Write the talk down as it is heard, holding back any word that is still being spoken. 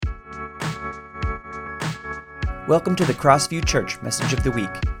Welcome to the Crossview Church Message of the Week.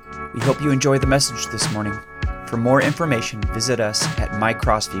 We hope you enjoy the message this morning. For more information, visit us at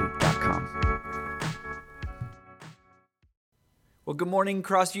mycrossview.com. Well, good morning,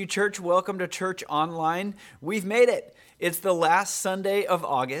 Crossview Church. Welcome to Church Online. We've made it. It's the last Sunday of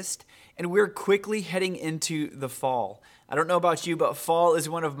August, and we're quickly heading into the fall. I don't know about you, but fall is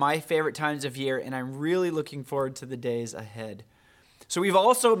one of my favorite times of year, and I'm really looking forward to the days ahead. So we've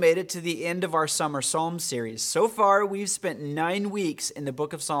also made it to the end of our summer Psalm series. So far, we've spent 9 weeks in the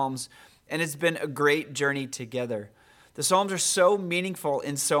book of Psalms, and it's been a great journey together. The Psalms are so meaningful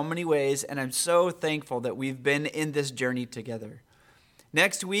in so many ways, and I'm so thankful that we've been in this journey together.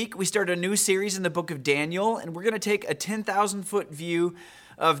 Next week, we start a new series in the book of Daniel, and we're going to take a 10,000-foot view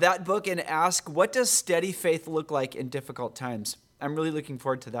of that book and ask, what does steady faith look like in difficult times? I'm really looking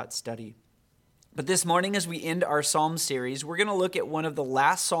forward to that study. But this morning, as we end our Psalm series, we're going to look at one of the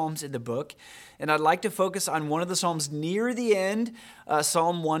last Psalms in the book, and I'd like to focus on one of the Psalms near the end,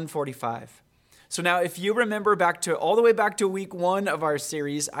 Psalm 145. So now, if you remember all the way back to week 1 of our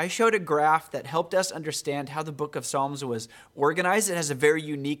series, I showed a graph that helped us understand how the book of Psalms was organized. It has a very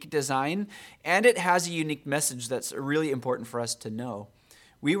unique design, and it has a unique message that's really important for us to know.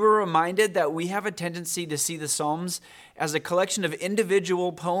 We were reminded that we have a tendency to see the Psalms as a collection of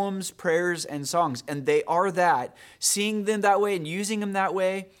individual poems, prayers, and songs, and they are that. Seeing them that way and using them that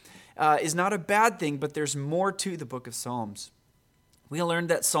way is not a bad thing, but there's more to the book of Psalms. We learned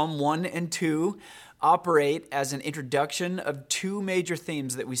that Psalm 1 and 2 operate as an introduction of 2 major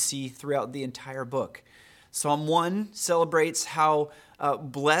themes that we see throughout the entire book. Psalm 1 celebrates how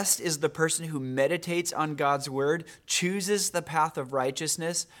blessed is the person who meditates on God's word, chooses the path of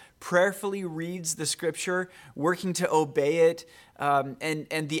righteousness, prayerfully reads the scripture, working to obey it,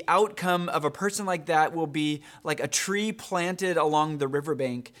 and the outcome of a person like that will be like a tree planted along the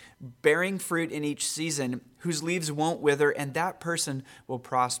riverbank, bearing fruit in each season, whose leaves won't wither, and that person will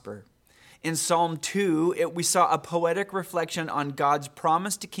prosper. In Psalm 2, we saw a poetic reflection on God's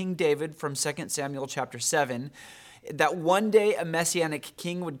promise to King David from 2 Samuel chapter 7, that one day a messianic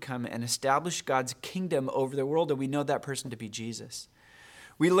king would come and establish God's kingdom over the world, and we know that person to be Jesus.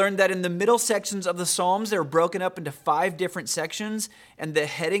 We learned that in the middle sections of the Psalms, they're broken up into 5 different sections, and the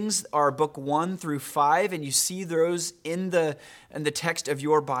headings are book 1 through 5, and you see those in the text of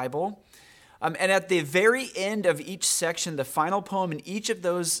your Bible. And at the very end of each section, the final poem in each of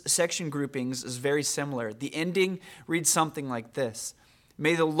those section groupings is very similar. The ending reads something like this: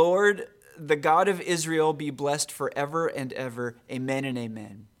 "May the Lord, the God of Israel, be blessed forever and ever. Amen and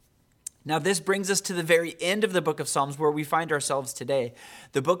amen." Now, this brings us to the very end of the book of Psalms, where we find ourselves today.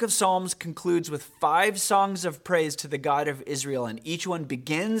 The book of Psalms concludes with 5 songs of praise to the God of Israel, and each one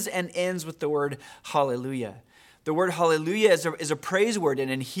begins and ends with the word hallelujah. The word hallelujah is a praise word, and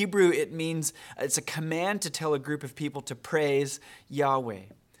in Hebrew it means it's a command to tell a group of people to praise Yahweh.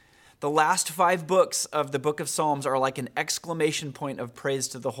 The last 5 books of the book of Psalms are like an exclamation point of praise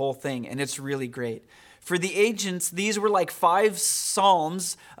to the whole thing, and it's really great. For the ancients, these were like 5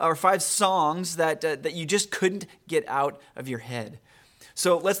 psalms or 5 songs that you just couldn't get out of your head.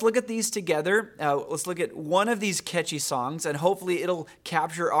 So let's look at these together. Let's look at one of these catchy songs, and hopefully it'll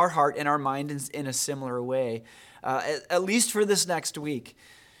capture our heart and our mind in a similar way, at least for this next week.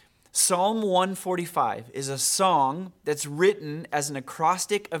 Psalm 145 is a song that's written as an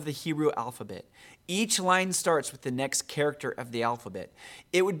acrostic of the Hebrew alphabet. Each line starts with the next character of the alphabet.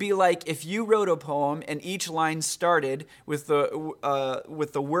 It would be like if you wrote a poem and each line started with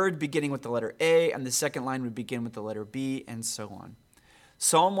the word beginning with the letter A, and the second line would begin with the letter B, and so on.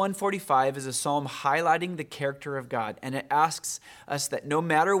 Psalm 145 is a psalm highlighting the character of God, and it asks us that no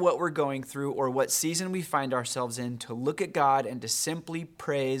matter what we're going through or what season we find ourselves in, to look at God and to simply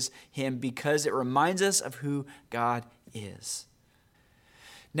praise Him, because it reminds us of who God is.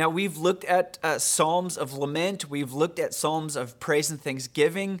 Now, we've looked at psalms of lament, we've looked at psalms of praise and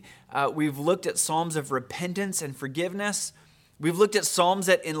thanksgiving, we've looked at psalms of repentance and forgiveness. We've looked at psalms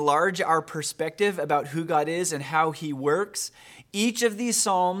that enlarge our perspective about who God is and how He works. Each of these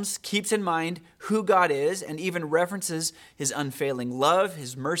psalms keeps in mind who God is and even references His unfailing love,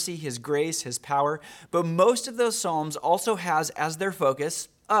 His mercy, His grace, His power. But most of those psalms also has as their focus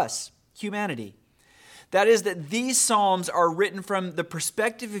us, humanity. That is, that these psalms are written from the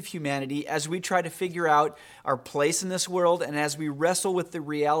perspective of humanity as we try to figure out our place in this world and as we wrestle with the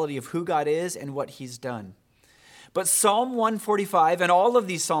reality of who God is and what He's done. But Psalm 145 and all of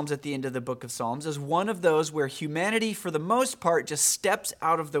these psalms at the end of the book of Psalms is one of those where humanity, for the most part, just steps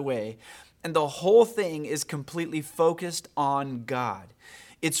out of the way, and the whole thing is completely focused on God.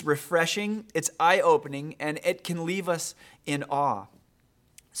 It's refreshing, it's eye-opening, and it can leave us in awe.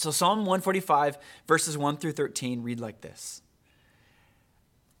 So Psalm 145, verses 1 through 13 read like this.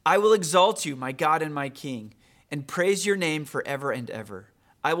 I will exalt you, my God and my King, and praise your name forever and ever.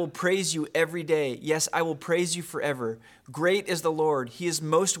 I will praise you every day. Yes, I will praise you forever. Great is the Lord. He is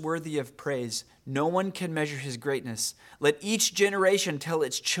most worthy of praise. No one can measure his greatness. Let each generation tell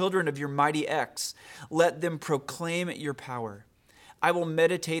its children of your mighty acts. Let them proclaim your power. I will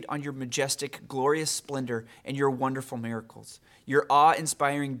meditate on your majestic, glorious splendor and your wonderful miracles. Your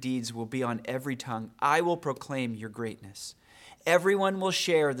awe-inspiring deeds will be on every tongue. I will proclaim your greatness. Everyone will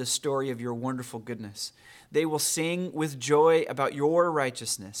share the story of your wonderful goodness. They will sing with joy about your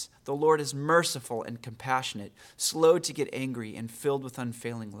righteousness. The Lord is merciful and compassionate, slow to get angry, and filled with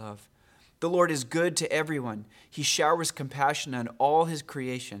unfailing love. The Lord is good to everyone. He showers compassion on all his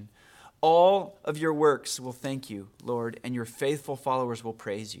creation. All of your works will thank you, Lord, and your faithful followers will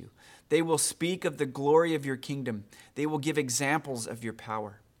praise you. They will speak of the glory of your kingdom. They will give examples of your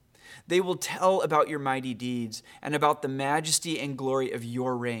power. They will tell about your mighty deeds and about the majesty and glory of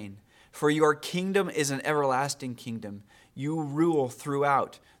your reign. For your kingdom is an everlasting kingdom. You rule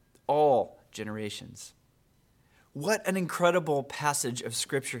throughout all generations. What an incredible passage of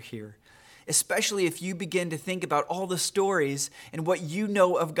Scripture here, especially if you begin to think about all the stories and what you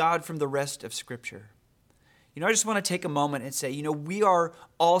know of God from the rest of Scripture. I just want to take a moment and say, we are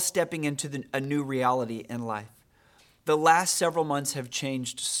all stepping into a new reality in life. The last several months have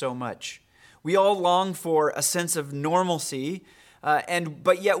changed so much. We all long for a sense of normalcy,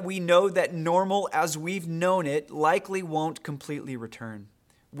 but yet we know that normal as we've known it likely won't completely return.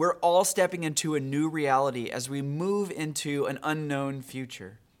 We're all stepping into a new reality as we move into an unknown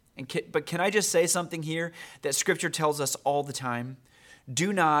future. But can I just say something here that Scripture tells us all the time?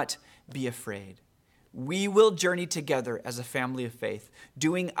 Do not be afraid. We will journey together as a family of faith,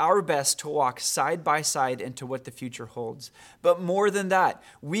 doing our best to walk side by side into what the future holds. But more than that,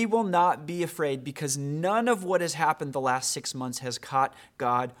 we will not be afraid because none of what has happened the last 6 months has caught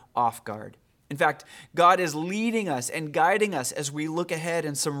God off guard. In fact, God is leading us and guiding us as we look ahead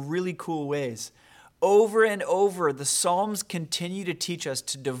in some really cool ways. Over and over, the Psalms continue to teach us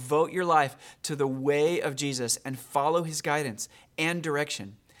to devote your life to the way of Jesus and follow his guidance and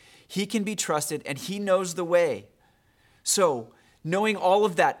direction. He can be trusted and he knows the way. So, knowing all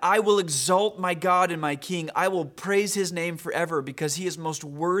of that, I will exalt my God and my King. I will praise his name forever because he is most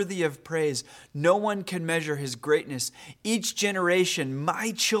worthy of praise. No one can measure his greatness. Each generation,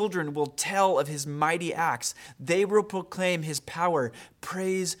 my children will tell of his mighty acts. They will proclaim his power.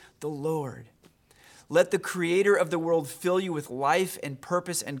 Praise the Lord. Let the creator of the world fill you with life and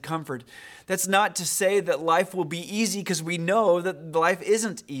purpose and comfort. That's not to say that life will be easy because we know that life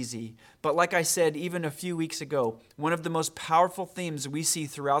isn't easy. But like I said, even a few weeks ago, one of the most powerful themes we see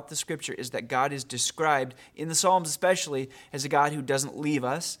throughout the Scripture is that God is described, in the Psalms especially, as a God who doesn't leave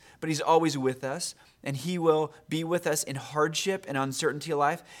us, but he's always with us. And he will be with us in hardship and uncertainty of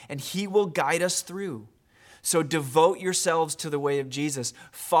life, and he will guide us through. So devote yourselves to the way of Jesus.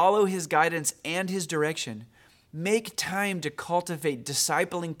 Follow his guidance and his direction. Make time to cultivate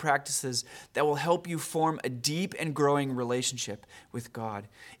discipling practices that will help you form a deep and growing relationship with God.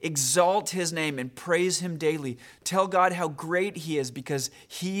 Exalt his name and praise him daily. Tell God how great he is because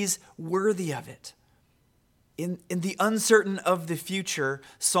he's worthy of it. In the uncertain of the future,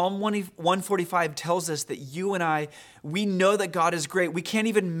 Psalm 145 tells us that you and I, we know that God is great. We can't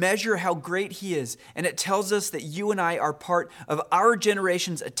even measure how great he is. And it tells us that you and I are part of our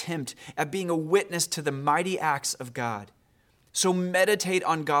generation's attempt at being a witness to the mighty acts of God. So meditate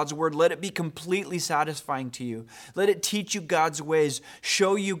on God's word. Let it be completely satisfying to you. Let it teach you God's ways,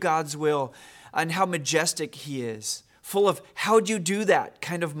 show you God's will, and how majestic he is. Full of how'd you do that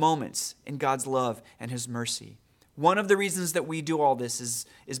kind of moments in God's love and his mercy. One of the reasons that we do all this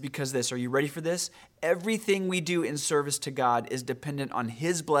is because this. Are you ready for this? Everything we do in service to God is dependent on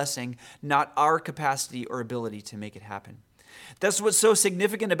his blessing, not our capacity or ability to make it happen. That's what's so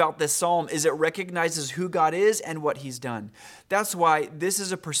significant about this psalm is it recognizes who God is and what he's done. That's why this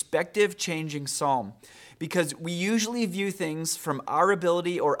is a perspective-changing psalm. Because we usually view things from our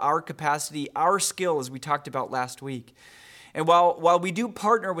ability or our capacity, our skill, as we talked about last week. And while we do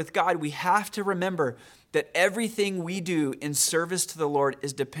partner with God, we have to remember that everything we do in service to the Lord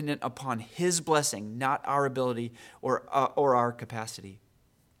is dependent upon his blessing, not our ability or our capacity.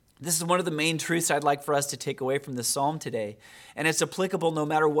 This is one of the main truths I'd like for us to take away from this psalm today. And it's applicable no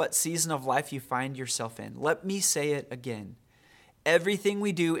matter what season of life you find yourself in. Let me say it again. Everything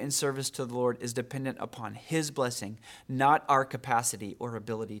we do in service to the Lord is dependent upon his blessing, not our capacity or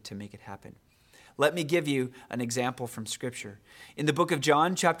ability to make it happen. Let me give you an example from Scripture. In the book of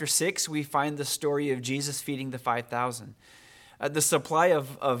John, chapter 6, we find the story of Jesus feeding the 5,000. The supply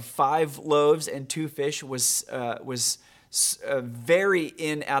of 5 loaves and 2 fish was very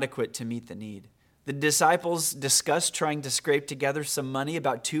inadequate to meet the need. The disciples discussed trying to scrape together some money,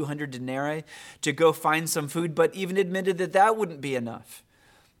 about 200 denarii, to go find some food, but even admitted that that wouldn't be enough.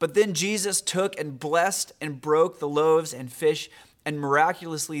 But then Jesus took and blessed and broke the loaves and fish, and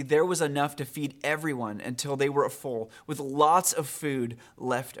miraculously there was enough to feed everyone until they were full, with lots of food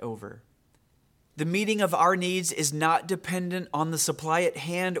left over. The meeting of our needs is not dependent on the supply at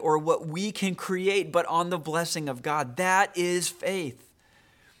hand or what we can create, but on the blessing of God. That is faith.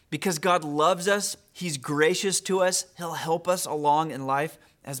 Because God loves us, He's gracious to us, He'll help us along in life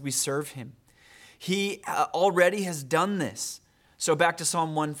as we serve Him. He already has done this. So back to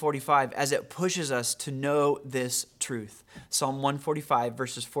Psalm 145 as it pushes us to know this truth. Psalm 145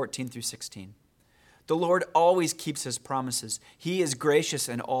 verses 14 through 16. The Lord always keeps His promises. He is gracious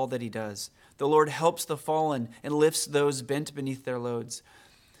in all that He does. The Lord helps the fallen and lifts those bent beneath their loads.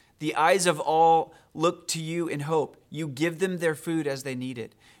 The eyes of all look to you in hope. You give them their food as they need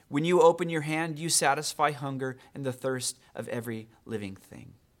it. When you open your hand, you satisfy hunger and the thirst of every living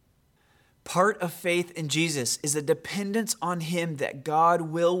thing. Part of faith in Jesus is a dependence on Him that God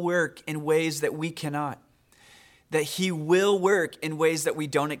will work in ways that we cannot. That He will work in ways that we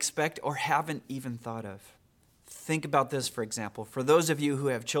don't expect or haven't even thought of. Think about this, for example. For those of you who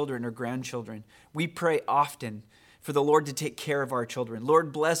have children or grandchildren, we pray often for the Lord to take care of our children.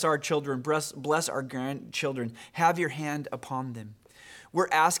 Lord, bless our children, bless our grandchildren. Have your hand upon them. We're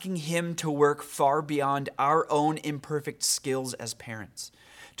asking Him to work far beyond our own imperfect skills as parents,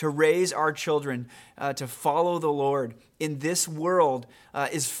 to raise our children, to follow the Lord in this world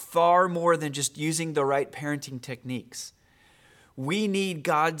is far more than just using the right parenting techniques. We need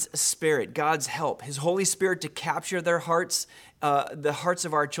God's Spirit, God's help, His Holy Spirit to capture their hearts, the hearts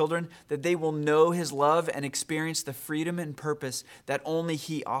of our children, that they will know His love and experience the freedom and purpose that only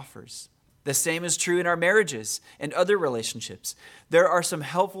He offers. The same is true in our marriages and other relationships. There are some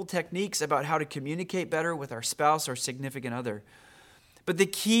helpful techniques about how to communicate better with our spouse or significant other. But the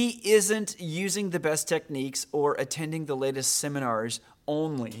key isn't using the best techniques or attending the latest seminars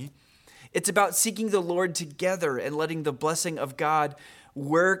only. It's about seeking the Lord together and letting the blessing of God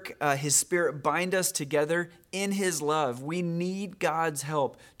work, His Spirit bind us together in His love. We need God's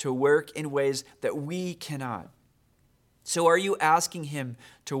help to work in ways that we cannot. So are you asking Him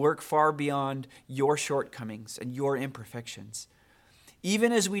to work far beyond your shortcomings and your imperfections?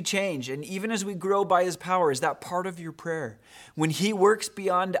 Even as we change and even as we grow by His power, is that part of your prayer? When He works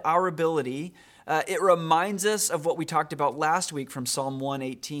beyond our ability, it reminds us of what we talked about last week from Psalm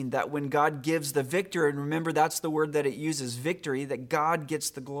 118, that when God gives the victory, and remember that's the word that it uses, victory, that God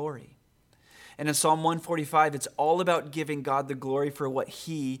gets the glory. And in Psalm 145, it's all about giving God the glory for what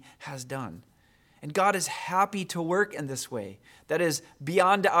He has done. And God is happy to work in this way. That is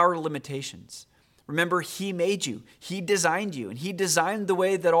beyond our limitations. Remember, He made you. He designed you. And He designed the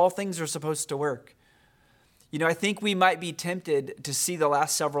way that all things are supposed to work. You know, I think we might be tempted to see the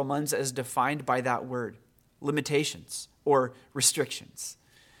last several months as defined by that word, limitations or restrictions.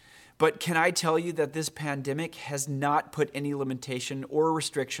 But can I tell you that this pandemic has not put any limitation or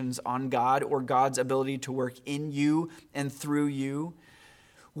restrictions on God or God's ability to work in you and through you?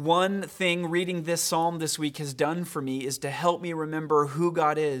 One thing reading this psalm this week has done for me is to help me remember who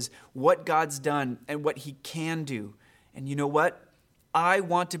God is, what God's done, and what He can do. And you know what? I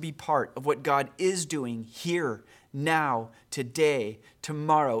want to be part of what God is doing here, now, today,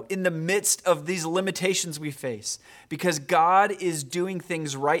 tomorrow, in the midst of these limitations we face. Because God is doing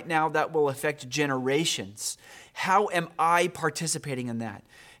things right now that will affect generations. How am I participating in that?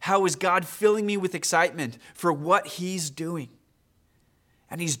 How is God filling me with excitement for what He's doing?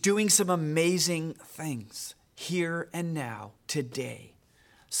 And He's doing some amazing things here and now, today.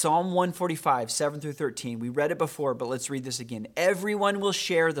 Psalm 145, 7 through 13. We read it before, but let's read this again. Everyone will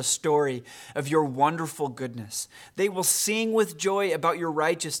share the story of your wonderful goodness. They will sing with joy about your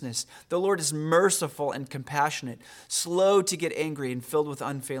righteousness. The Lord is merciful and compassionate, slow to get angry and filled with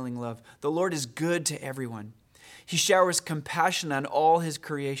unfailing love. The Lord is good to everyone. He showers compassion on all His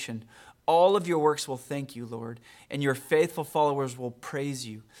creation. All of your works will thank you, Lord, and your faithful followers will praise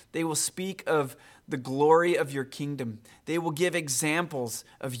you. They will speak of the glory of your kingdom. They will give examples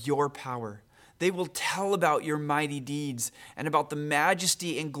of your power. They will tell about your mighty deeds and about the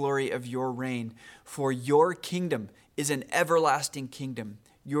majesty and glory of your reign. For your kingdom is an everlasting kingdom,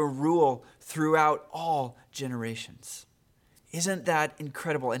 your rule throughout all generations. Isn't that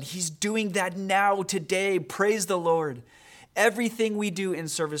incredible? And He's doing that now, today. Praise the Lord. Everything we do in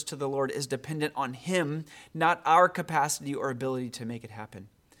service to the Lord is dependent on Him, not our capacity or ability to make it happen.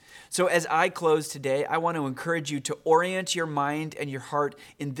 So as I close today, I want to encourage you to orient your mind and your heart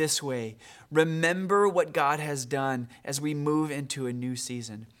in this way. Remember what God has done as we move into a new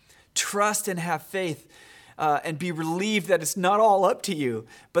season. Trust and have faith and be relieved that it's not all up to you,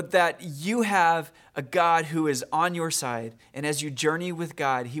 but that you have a God who is on your side. And as you journey with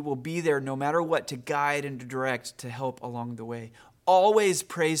God, he will be there no matter what to guide and to direct, to help along the way. Always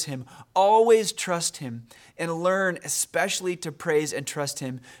praise him, always trust him, and learn especially to praise and trust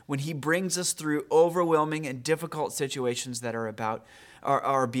him when he brings us through overwhelming and difficult situations that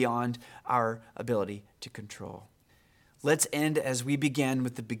are beyond our ability to control. Let's end as we began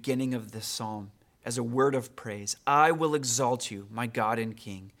with the beginning of this psalm as a word of praise. I will exalt you, my God and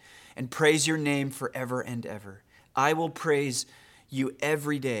King, and praise your name forever and ever. I will praise you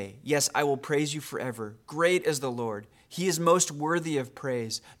every day. Yes, I will praise you forever. Great is the Lord. He is most worthy of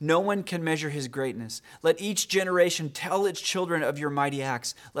praise. No one can measure his greatness. Let each generation tell its children of your mighty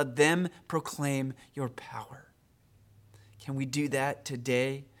acts. Let them proclaim your power. Can we do that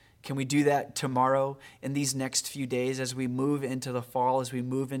today? Can we do that tomorrow, in these next few days, as we move into the fall, as we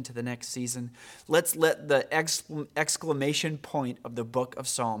move into the next season? Let's let the exclamation point of the book of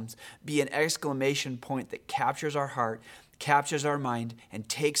Psalms be an exclamation point that captures our heart, captures our mind, and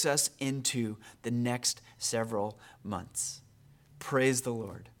takes us into the next several months. Praise the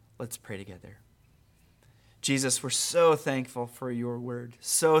Lord. Let's pray together. Jesus, we're so thankful for your word,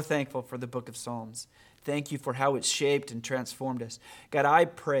 so thankful for the book of Psalms. Thank you for how it's shaped and transformed us. God, I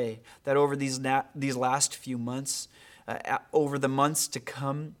pray that over these last few months, over the months to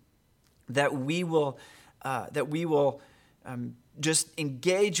come, that we will just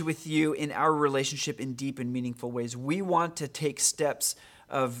engage with you in our relationship in deep and meaningful ways. We want to take steps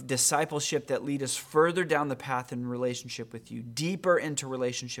of discipleship that lead us further down the path in relationship with you, deeper into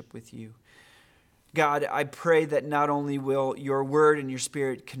relationship with you. God, I pray that not only will your word and your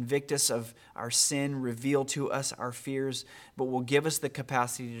spirit convict us of our sin, reveal to us our fears, but will give us the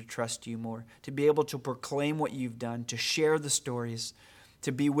capacity to trust you more, to be able to proclaim what you've done, to share the stories,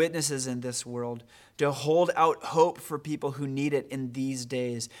 to be witnesses in this world, to hold out hope for people who need it in these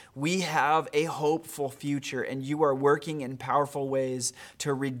days. We have a hopeful future, and you are working in powerful ways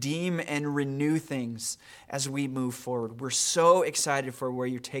to redeem and renew things as we move forward. We're so excited for where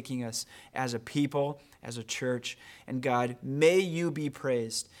you're taking us as a people, as a church. And God, may you be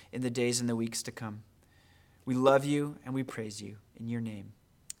praised in the days and the weeks to come. We love you and we praise you. In your name,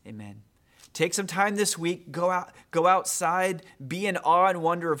 amen. Take some time this week, go outside, be in awe and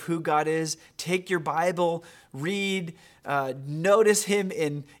wonder of who God is. Take your Bible, read, notice him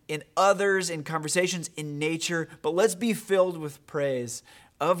in others, in conversations, in nature. But let's be filled with praise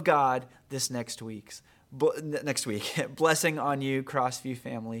of God this next week. Blessing on you, Crossview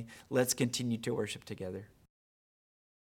family. Let's continue to worship together.